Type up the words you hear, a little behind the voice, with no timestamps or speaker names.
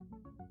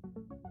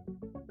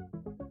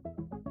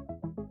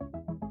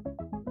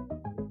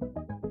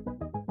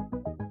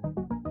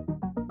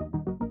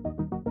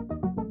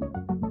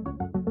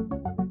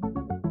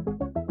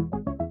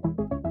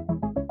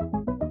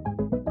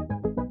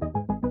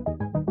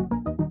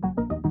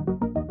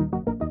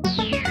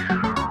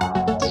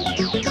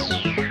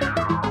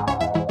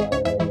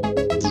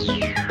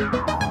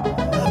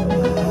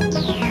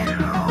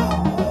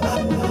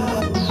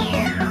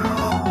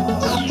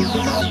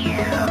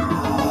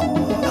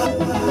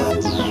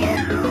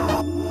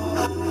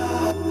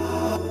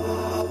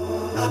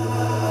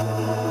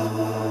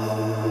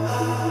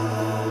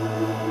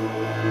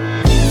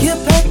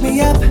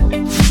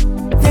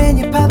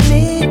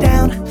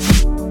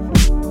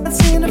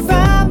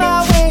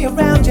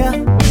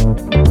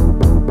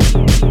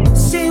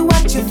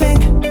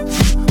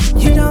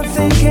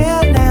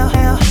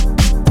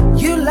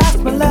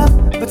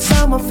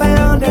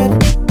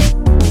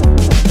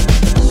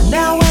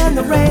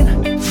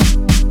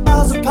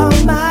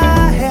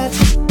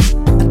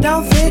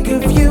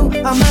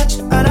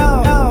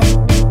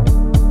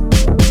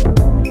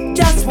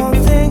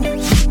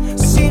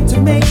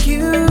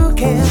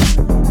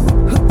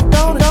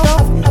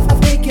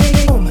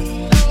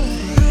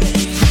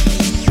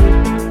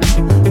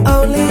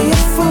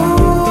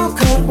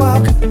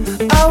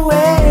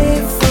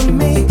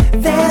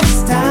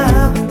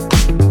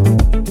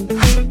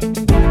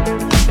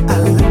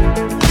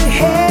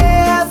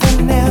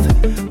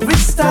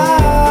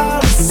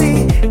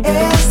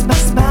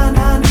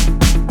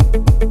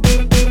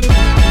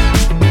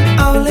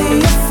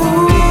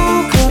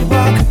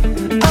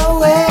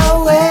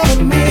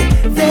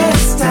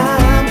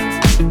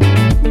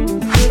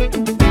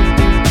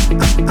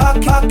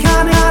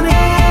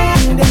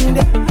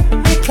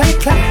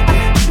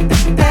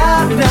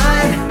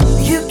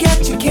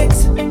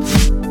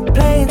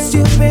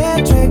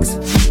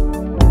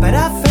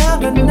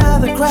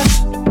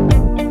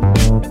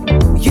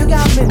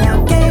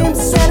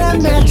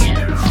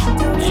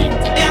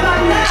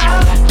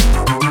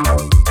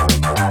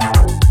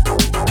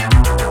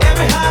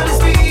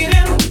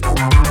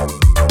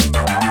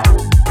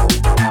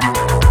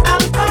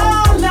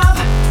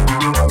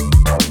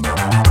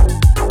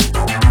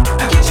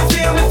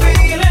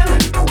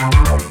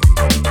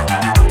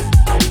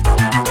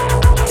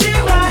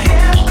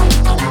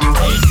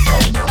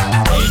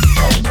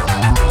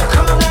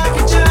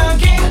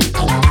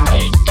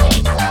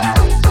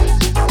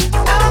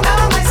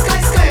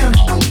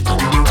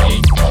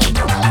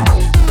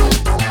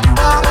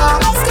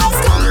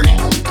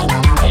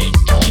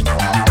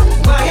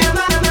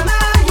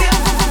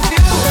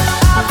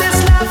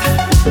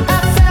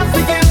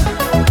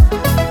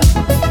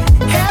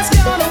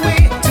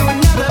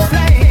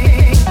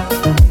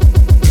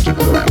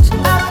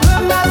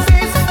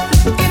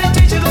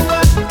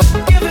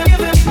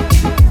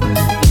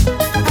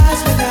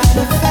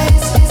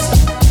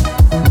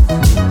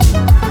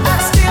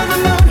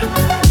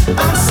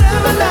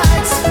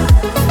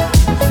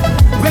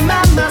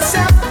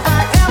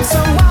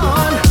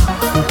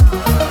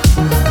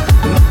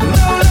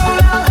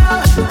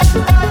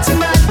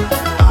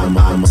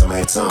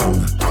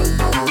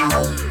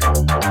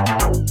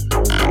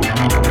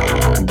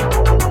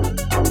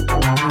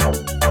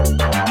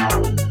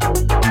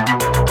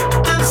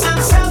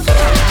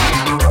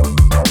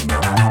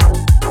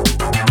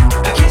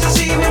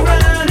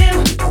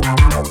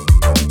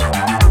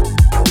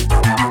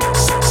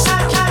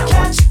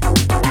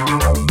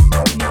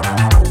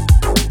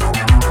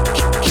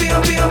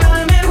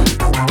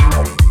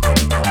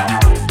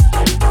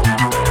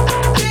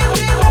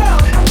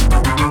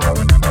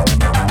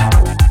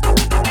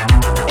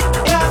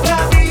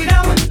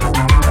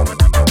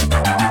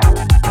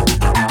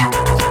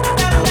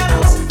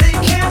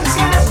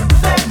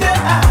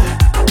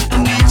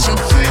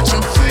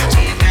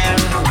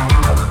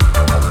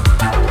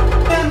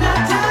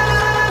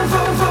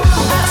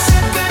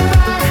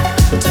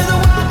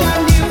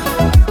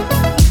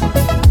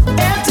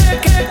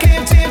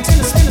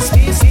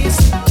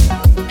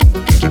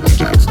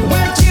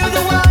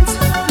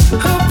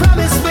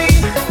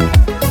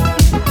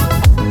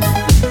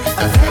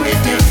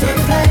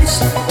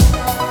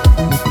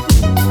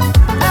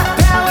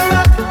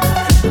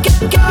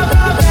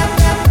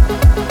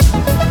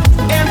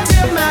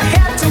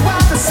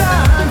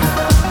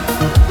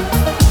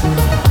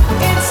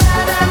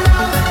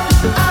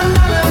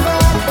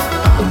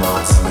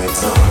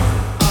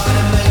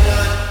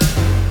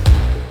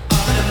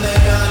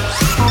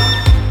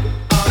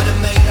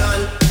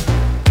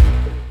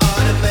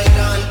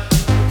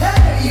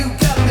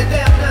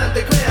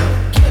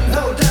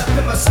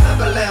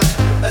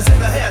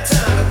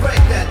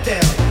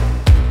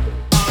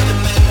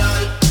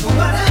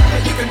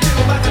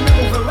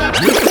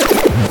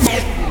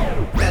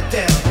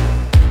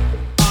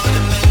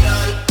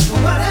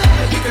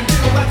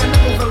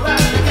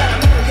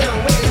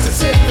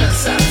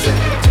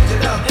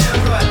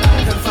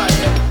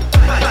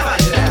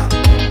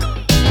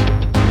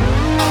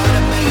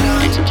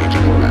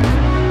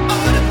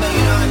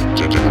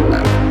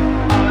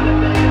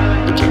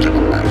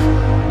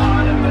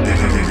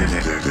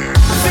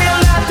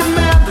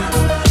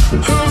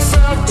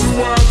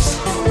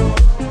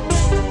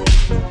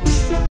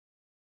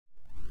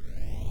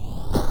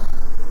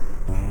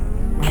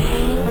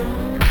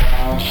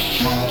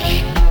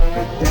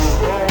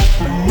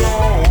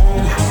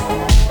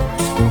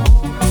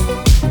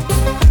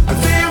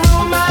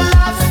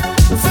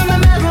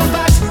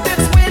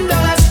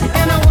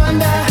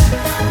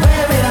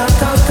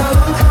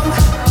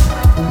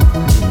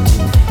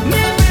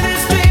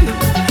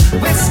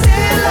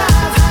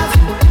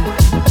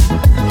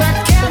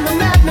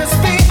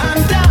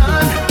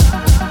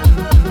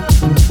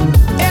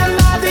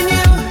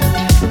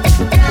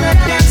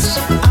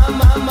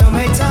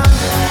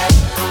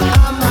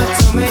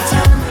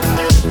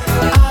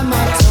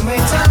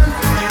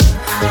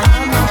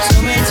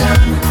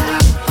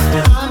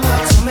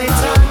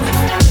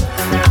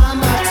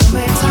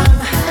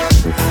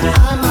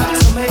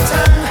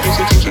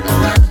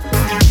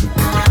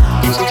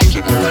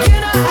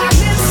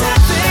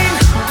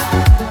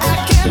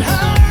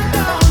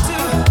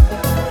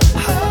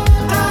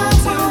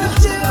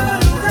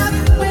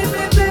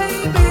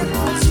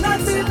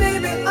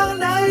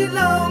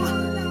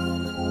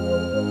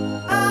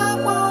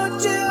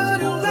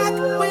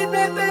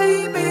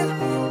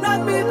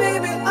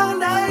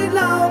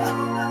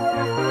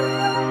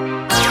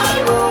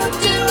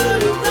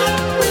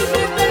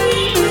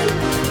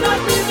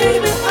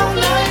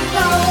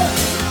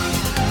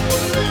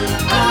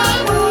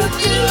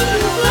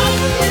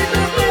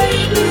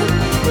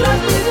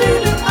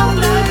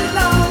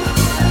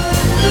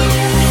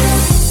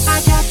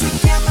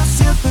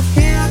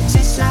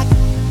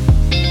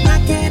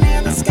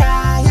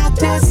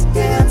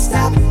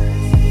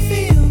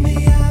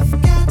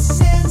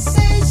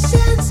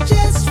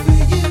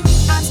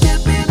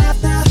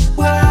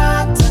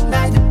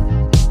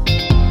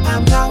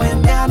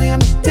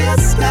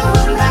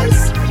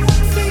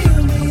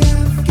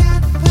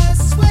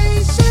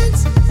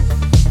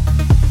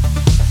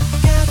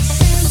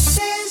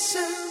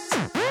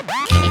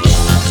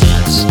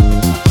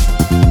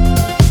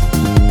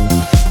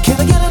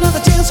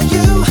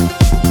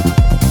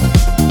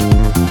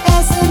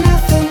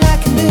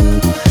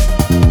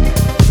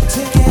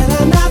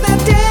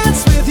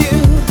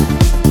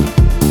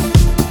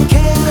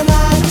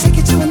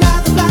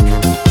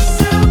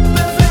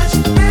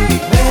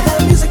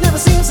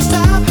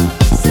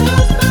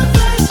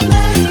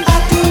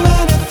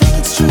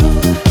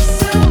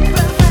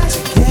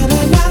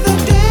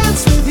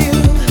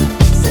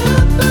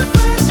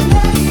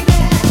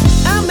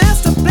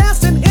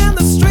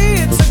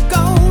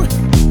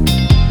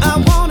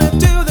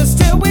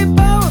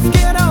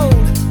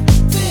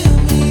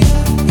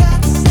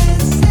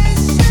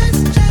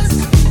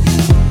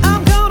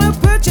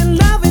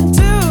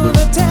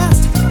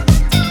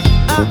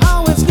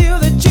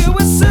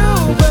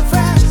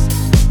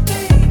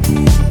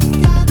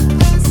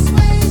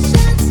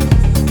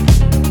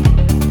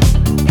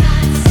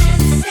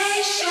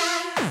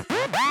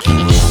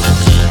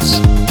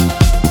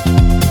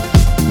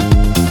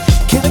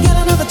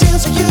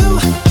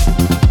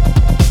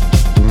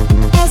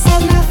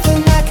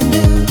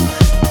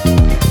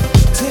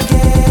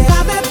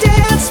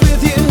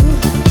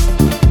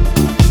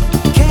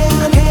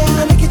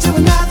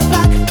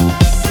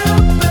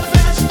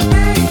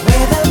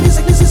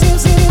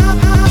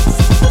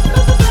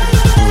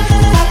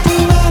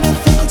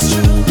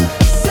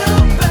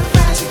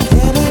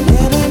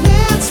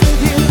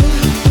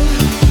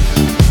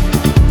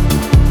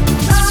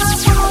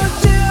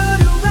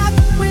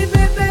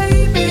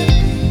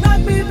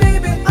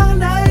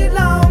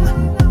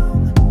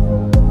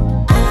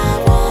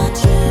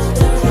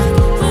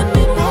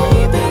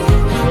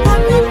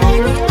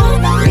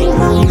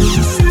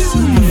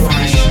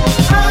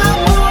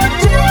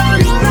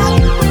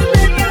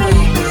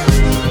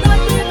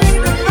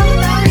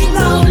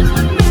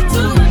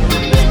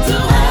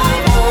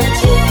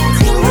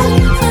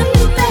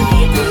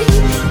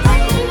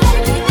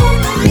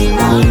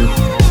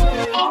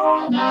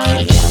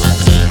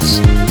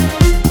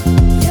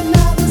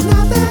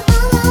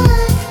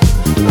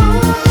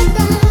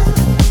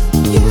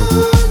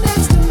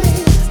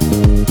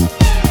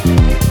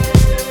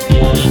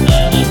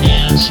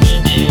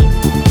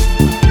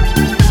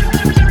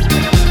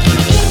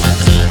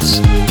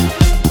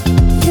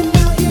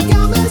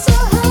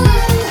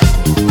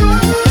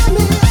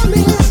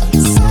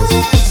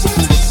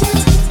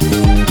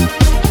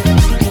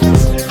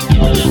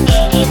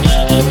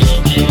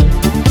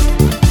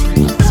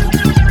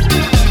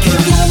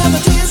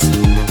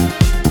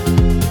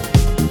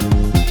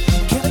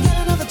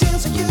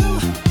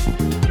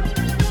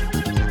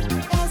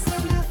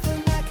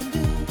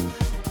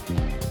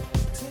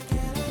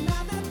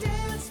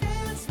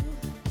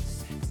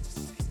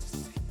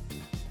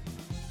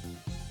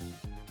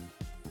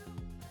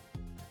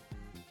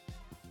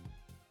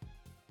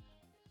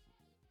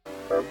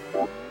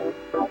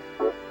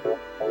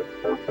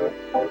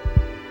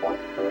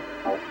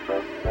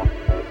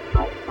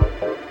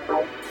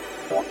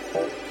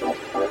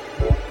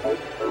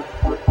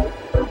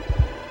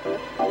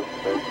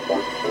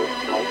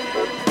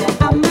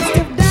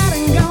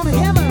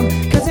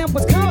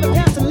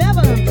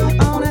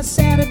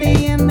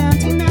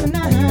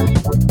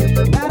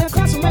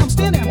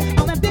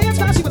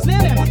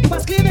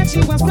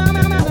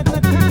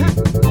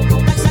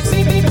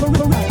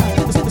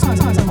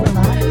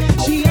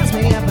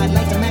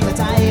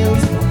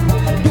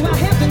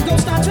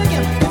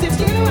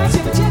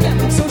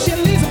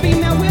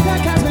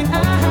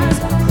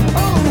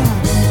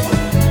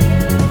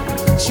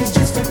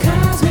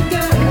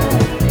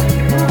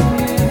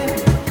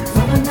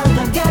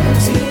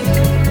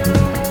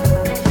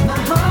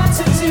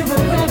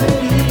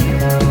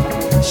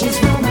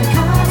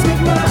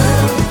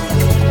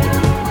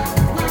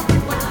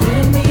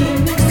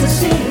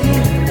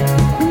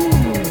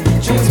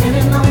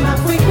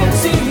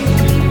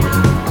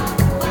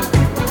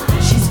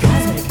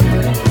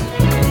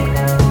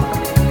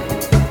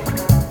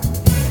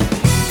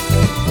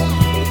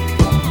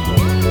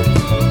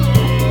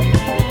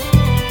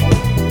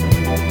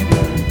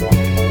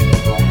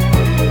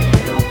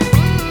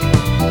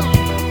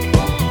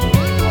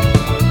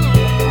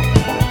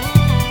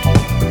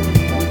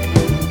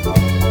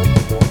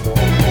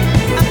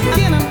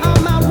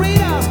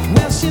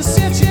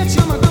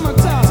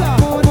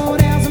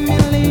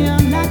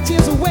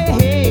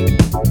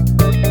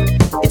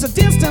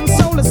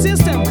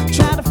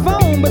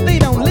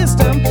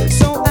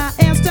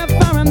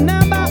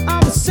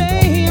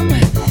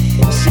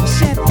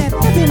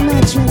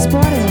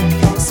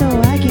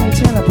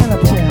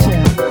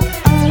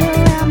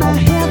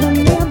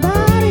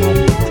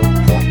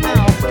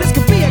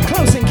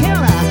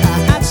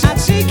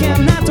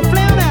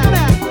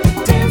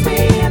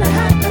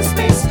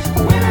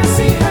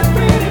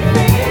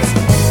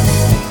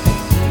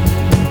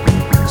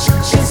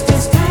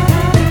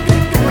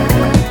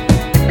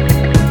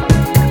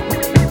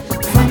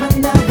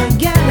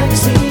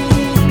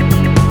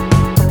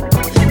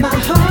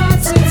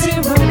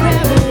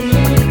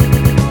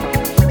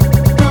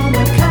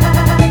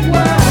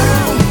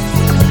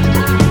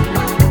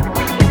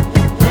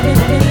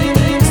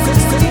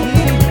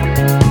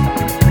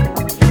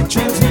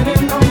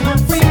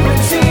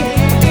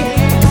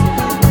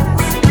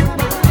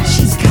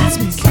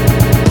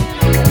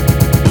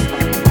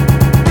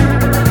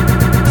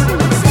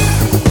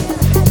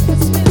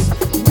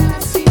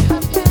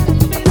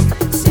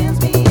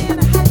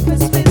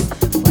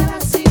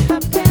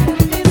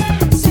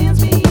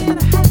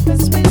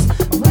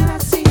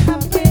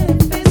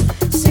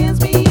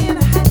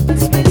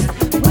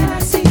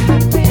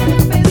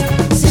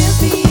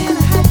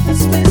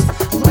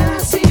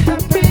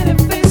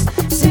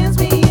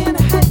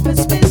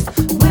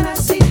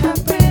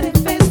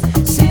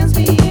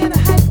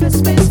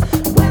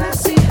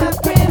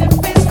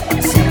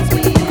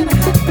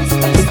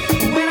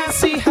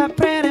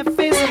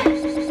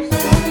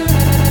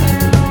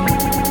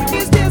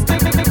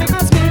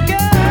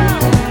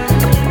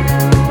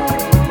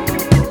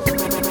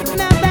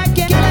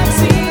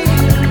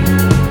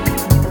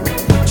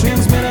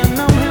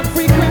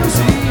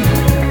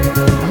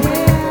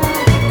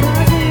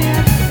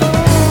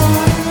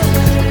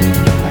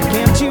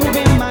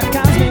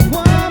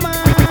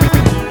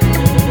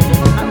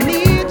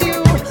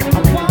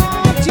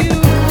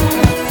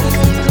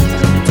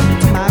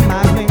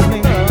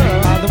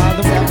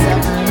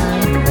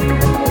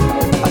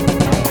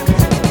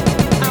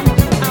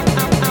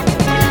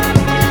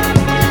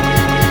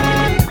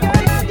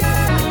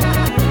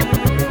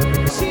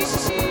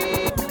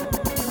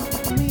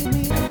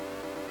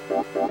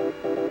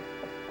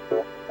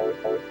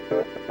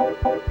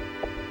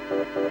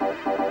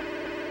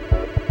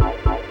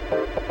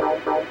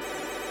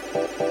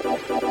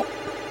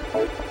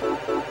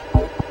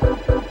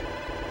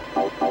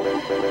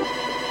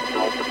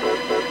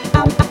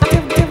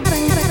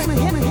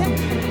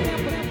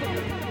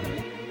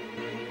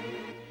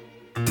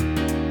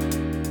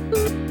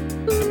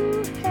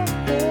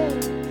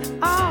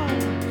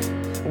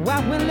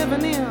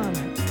living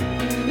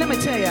in. Let me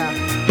tell ya.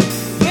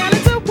 Well,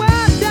 it's a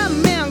world that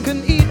man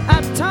can eat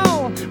at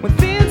all. When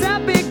things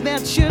are big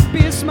that should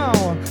be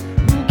small.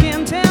 Who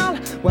can tell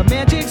what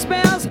magic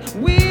spells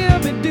we'll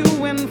be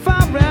doing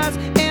for us?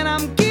 And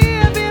I'm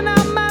giving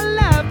up my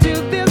love to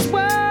this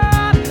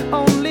world,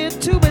 only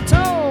to be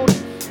told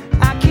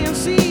I can't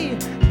see,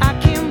 I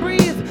can't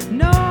breathe,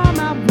 no,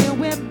 my will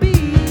will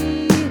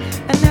be.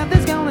 And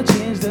nothing's gonna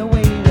change the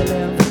way we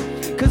live,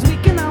 'cause we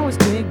can always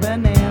take but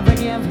never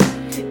give.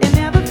 And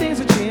now the things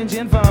are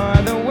changing for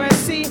the worse.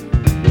 See,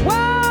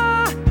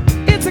 whoa,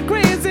 it's a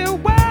crazy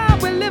world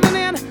we're living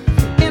in,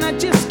 and I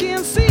just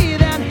can't see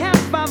that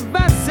half of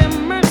us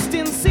immersed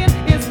in sin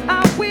is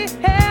all we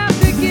have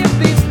to give.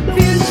 These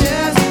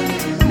futures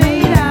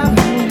made of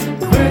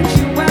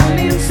virtual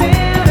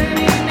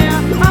insanity now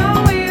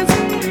always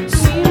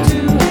seem to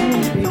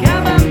be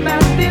governed by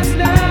this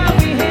love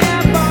we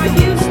have for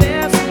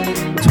useless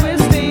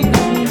twisting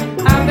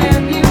of that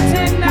new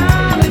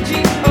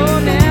technology. Oh,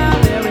 now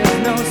there is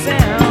no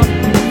sound,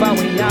 but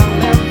we all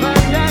live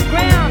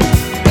underground.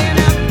 And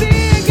I'm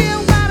thinking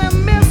what a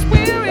mess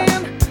we're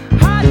in,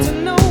 hard to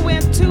know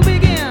where to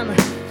begin.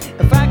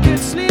 If I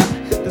could slip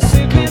the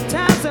secret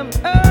ties of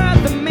earth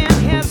the man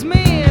has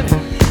made,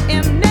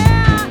 and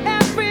now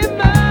every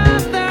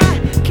mother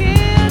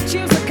can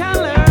choose a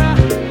color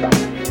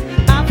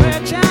of her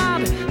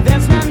child.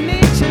 That's not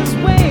nature's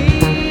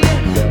way.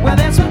 Well,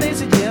 that's what they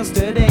suggest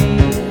today.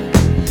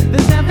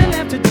 There's nothing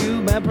left to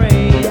do but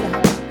pray.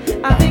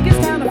 I think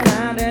it's time to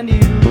find a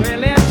new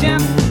religion.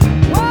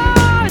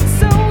 Whoa, it's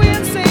so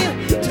insane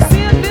to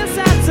see this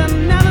as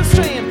another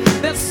strain.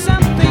 There's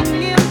something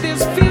in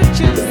these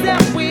futures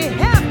that we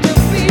have to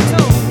be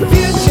told.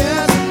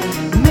 Futures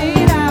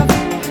made of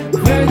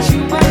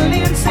virtual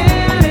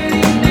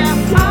insanity now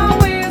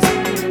always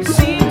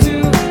seem to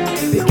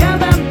be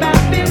governed by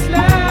this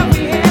love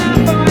we have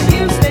for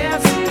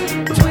useless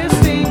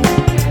twisting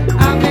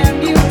of that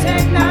new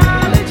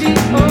technology.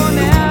 Oh,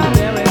 now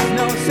there is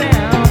no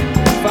sound,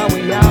 for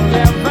we all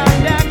live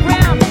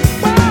underground.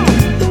 Whoa,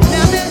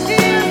 now there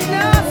is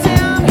no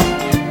sound,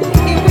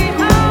 and we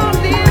all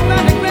live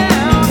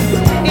underground.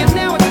 And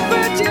now it's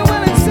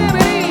virtual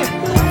insanity.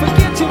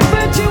 Forget your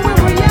virtual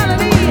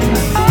reality.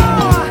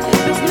 Oh,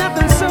 there's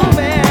nothing so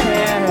bad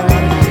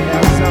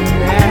as a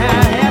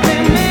mad happy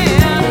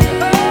man.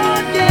 Oh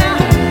yeah,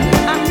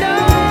 I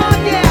know,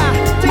 yeah.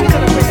 Take it to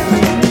the break.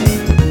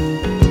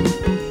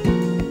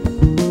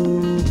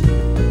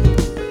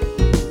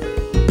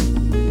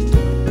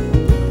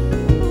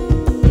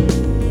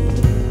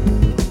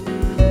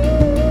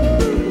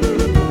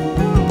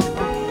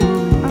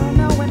 I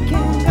know it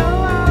can go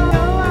on.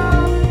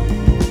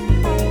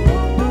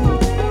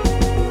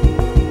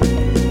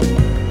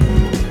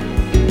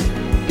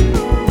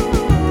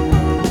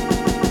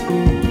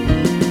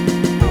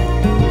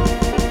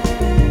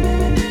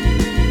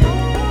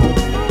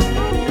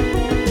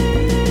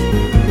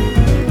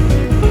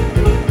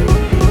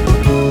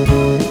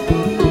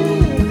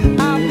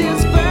 Of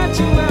this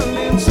virtual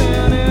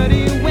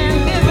insanity we're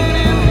living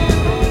in,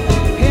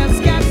 it's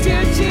got to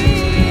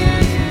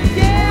change.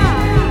 Yeah,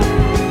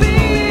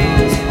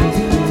 things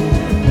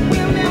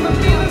will never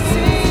be the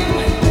same,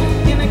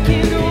 and I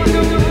can't go on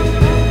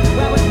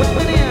while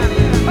we're in.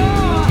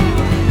 Oh,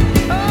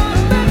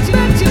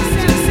 virtual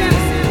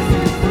insanity.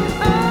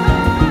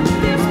 Oh,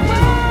 this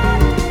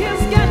world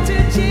has got to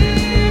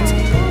change,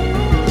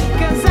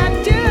 'cause I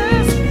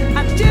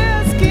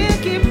just can't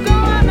keep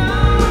going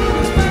on.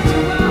 This virtual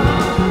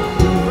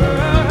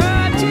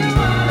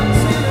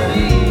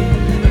insanity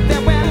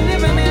that we're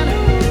living in,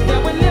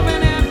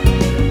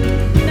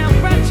 Now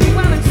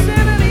virtual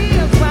insanity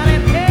is what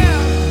it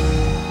is.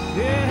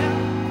 Yeah.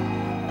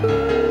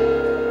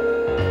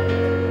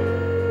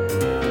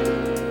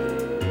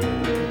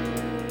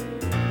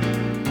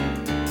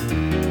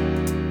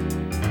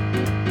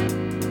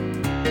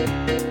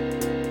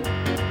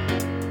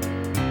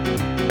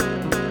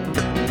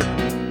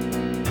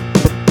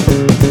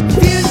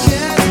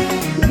 Futures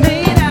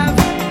made of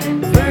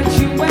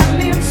virtual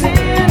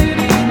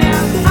insanity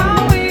now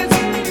always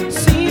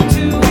seem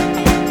to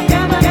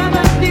gather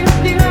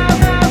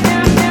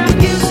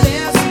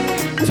useless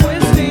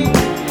twisting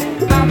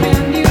of a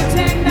new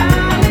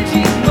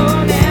technology. Oh,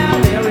 now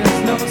there is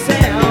no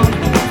sound,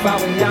 but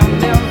we